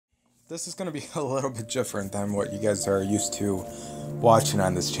This is going to be a little bit different than what you guys are used to watching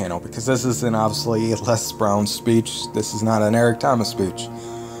on this channel, because this isn't obviously Les Brown's speech. This is not an Eric Thomas speech.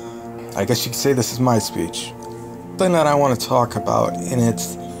 I guess you could say this is my speech. The thing that I want to talk about, and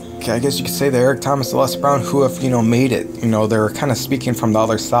it's, I guess you could say the Eric Thomas and Les Brown who have, made it. They're kind of speaking from the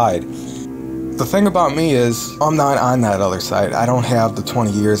other side. The thing about me is, I'm not on that other side. I don't have the 20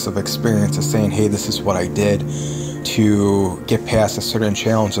 years of experience of saying, hey, this is what I did to get past a certain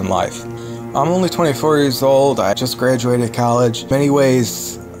challenge in life. I'm only 24 years old. I just graduated college. In many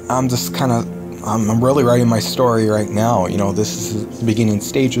ways, I'm just I'm really writing my story right now. This is the beginning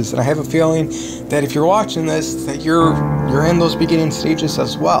stages, and I have a feeling that if you're watching this, that you're in those beginning stages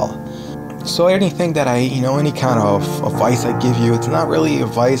as well. So anything that any kind of advice I give you, it's not really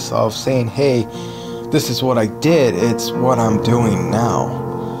advice of saying, hey, this is what I did. It's what I'm doing now.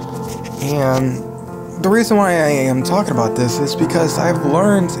 And the reason why I am talking about this is because I've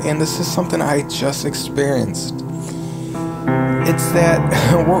learned, and this is something I just experienced, it's that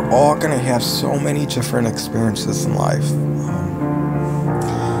we're all going to have so many different experiences in life.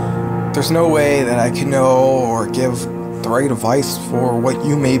 There's no way that I can know or give the right advice for what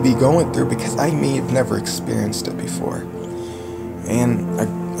you may be going through, because I may have never experienced it before.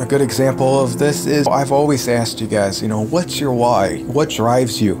 And a good example of this is, I've always asked you guys, what's your why? What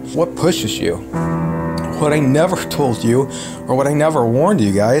drives you? What pushes you? What I never told you, or what I never warned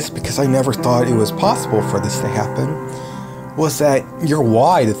you guys, because I never thought it was possible for this to happen, was that your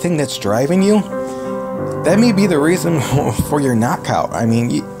why, the thing that's driving you, that may be the reason for your knockout.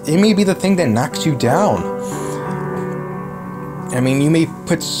 It may be the thing that knocks you down. You may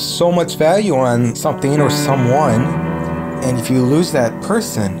put so much value on something or someone, and if you lose that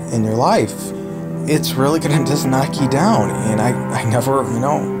person in your life, it's really gonna just knock you down. And I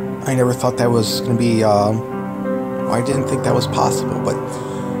never thought that was gonna be, I didn't think that was possible. But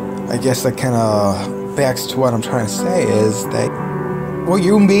I guess that kind of backs to what I'm trying to say, is that what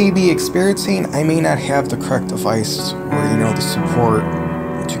you may be experiencing, I may not have the correct advice or, the support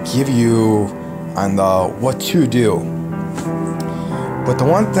to give you on what to do. But the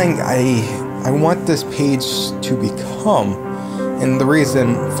one thing I want this page to become, and the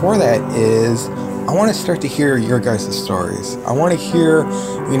reason for that is, I want to start to hear your guys' stories. I want to hear,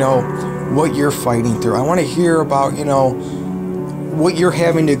 what you're fighting through. I want to hear about, what you're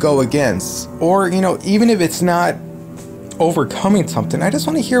having to go against. Or, even if it's not overcoming something, I just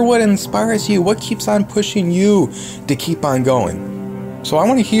want to hear what inspires you, what keeps on pushing you to keep on going. So I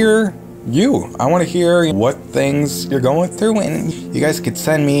want to hear you. I want to hear what things you're going through, and you guys could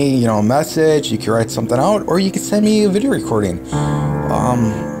send me, a message, you could write something out, or you could send me a video recording.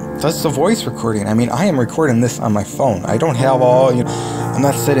 That's the voice recording. I am recording this on my phone. I don't have all, I'm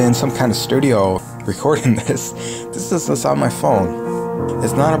not sitting in some kind of studio recording this. This is just on my phone.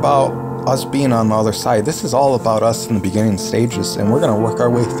 It's not about us being on the other side. This is all about us in the beginning stages, and we're going to work our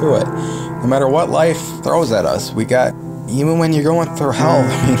way through it. No matter what life throws at us, even when you're going through hell,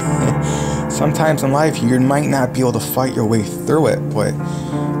 sometimes in life you might not be able to fight your way through it, but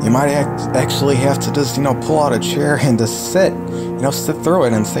you might actually have to just, pull out a chair and just sit through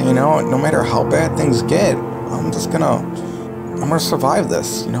it and say, no matter how bad things get, I'm gonna survive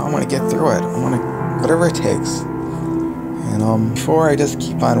this. I'm gonna get through it. Whatever it takes. And before I just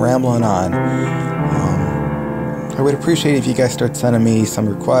keep on rambling on, I would appreciate if you guys start sending me some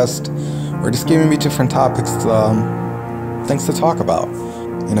requests, or just giving me different topics, things to talk about.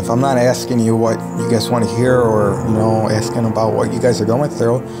 And if I'm not asking you what you guys want to hear, or asking about what you guys are going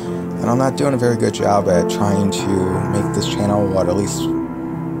through, then I'm not doing a very good job at trying to make this channel at least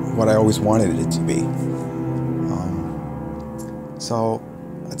what I always wanted it to be. So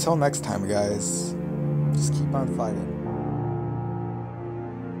until next time, guys, just keep on fighting.